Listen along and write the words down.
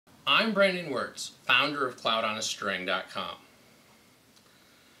I'm Brandon Wirtz, founder of CloudOnAString.com.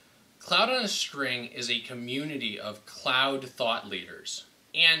 Cloud on a String is a community of cloud thought leaders,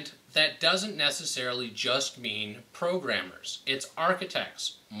 and that doesn't necessarily just mean programmers. It's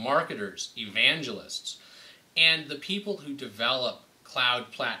architects, marketers, evangelists, and the people who develop cloud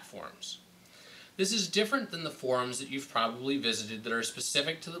platforms. This is different than the forums that you've probably visited that are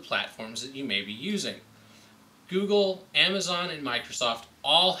specific to the platforms that you may be using. Google, Amazon, and Microsoft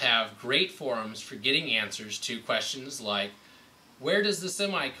all have great forums for getting answers to questions like, where does the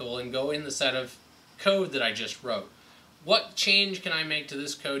semicolon go in the set of code that I just wrote? What change can I make to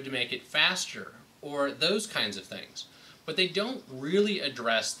this code to make it faster? Or those kinds of things. But they don't really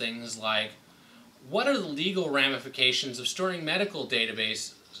address things like, what are the legal ramifications of storing medical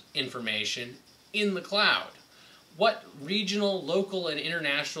database information in the cloud? What regional, local, and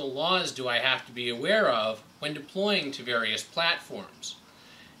international laws do I have to be aware of when deploying to various platforms?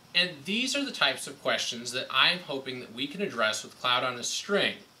 And these are the types of questions that I'm hoping that we can address with Cloud on a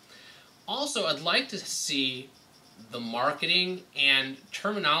String. Also, I'd like to see the marketing and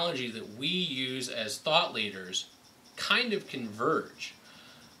terminology that we use as thought leaders kind of converge.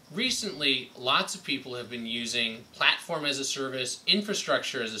 Recently, lots of people have been using platform as a service,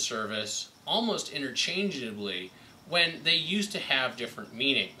 infrastructure as a service, almost interchangeably, when they used to have different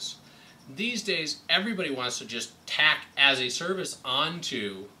meanings. These days, everybody wants to just tack as a service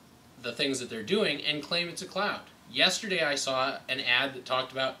onto the things that they're doing and claim it's a cloud. Yesterday I saw an ad that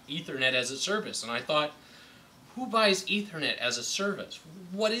talked about Ethernet as a service, and I thought, who buys Ethernet as a service?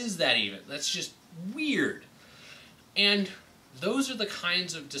 What is that even? That's just weird. And those are the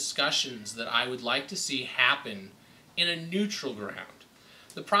kinds of discussions that I would like to see happen in a neutral ground.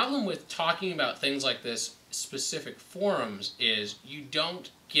 The problem with talking about things like this specific forums is you don't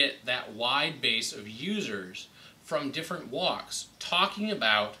get that wide base of users from different walks talking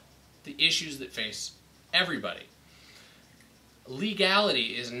about the issues that face everybody.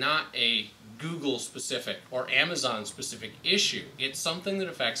 Legality is not a Google-specific or Amazon-specific issue. It's something that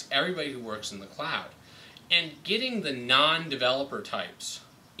affects everybody who works in the cloud. And getting the non-developer types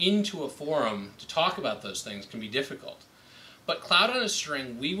into a forum to talk about those things can be difficult. But Cloud on a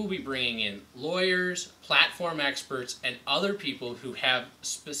String, we will be bringing in lawyers, platform experts, and other people who have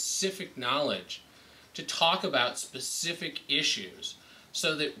specific knowledge to talk about specific issues,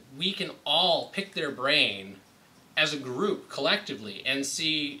 so that we can all pick their brain as a group collectively and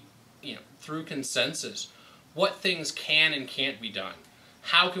see, through consensus, what things can and can't be done.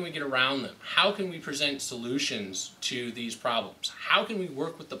 How can we get around them? How can we present solutions to these problems? How can we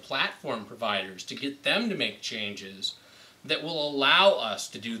work with the platform providers to get them to make changes that will allow us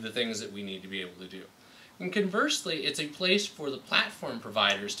to do the things that we need to be able to do? And conversely, it's a place for the platform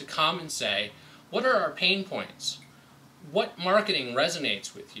providers to come and say, what are our pain points? What marketing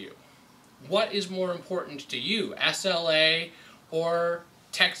resonates with you? What is more important to you, SLA or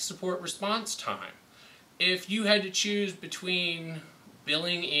text support response time? If you had to choose between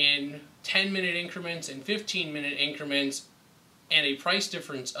billing in 10-minute increments and 15-minute increments and a price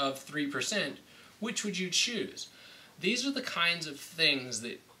difference of 3%, which would you choose? These are the kinds of things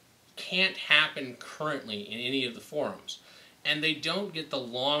that can't happen currently in any of the forums, and they don't get the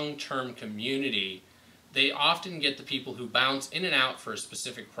long-term community. They often get the people who bounce in and out for a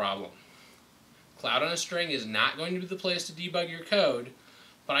specific problem. Cloud on a String is not going to be the place to debug your code,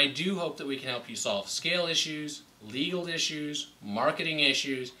 but I do hope that we can help you solve scale issues, legal issues, marketing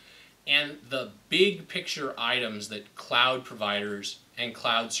issues, and the big picture items that cloud providers and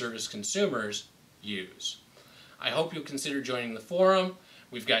cloud service consumers use. I hope you'll consider joining the forum.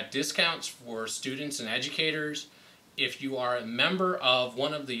 We've got discounts for students and educators. If you are a member of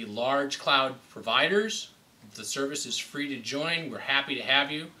one of the large cloud providers, the service is free to join. We're happy to have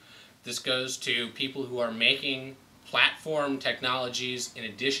you. This goes to people who are making platform technologies in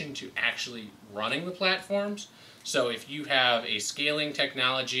addition to actually running the platforms. So if you have a scaling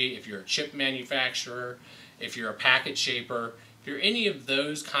technology, if you're a chip manufacturer, if you're a packet shaper, if you're any of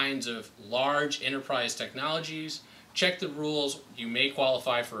those kinds of large enterprise technologies, check the rules. You may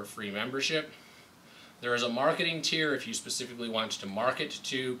qualify for a free membership. There is a marketing tier if you specifically want to market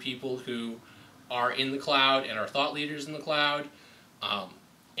to people who are in the cloud and are thought leaders in the cloud.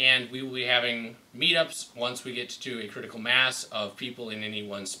 And we will be having meetups once we get to a critical mass of people in any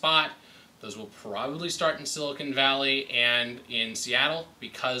one spot. Those will probably start in Silicon Valley and in Seattle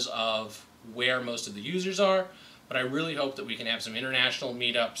because of where most of the users are. But I really hope that we can have some international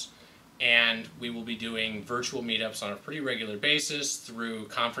meetups, and we will be doing virtual meetups on a pretty regular basis through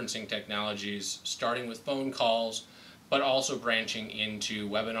conferencing technologies, starting with phone calls, but also branching into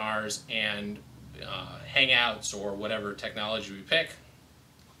webinars and Hangouts or whatever technology we pick.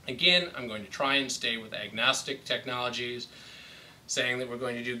 Again, I'm going to try and stay with agnostic technologies. Saying that we're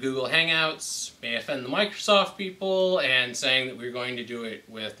going to do Google Hangouts may offend the Microsoft people, and saying that we're going to do it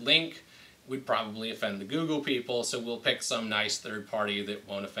with Link would probably offend the Google people, so we'll pick some nice third party that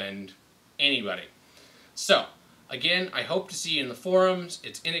won't offend anybody. So, again, I hope to see you in the forums.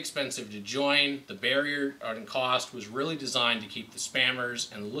 It's inexpensive to join. The barrier on cost was really designed to keep the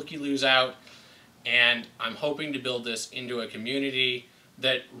spammers and the looky-loos out, and I'm hoping to build this into a community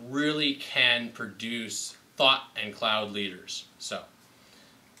that really can produce thought and cloud leaders. So,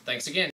 thanks again.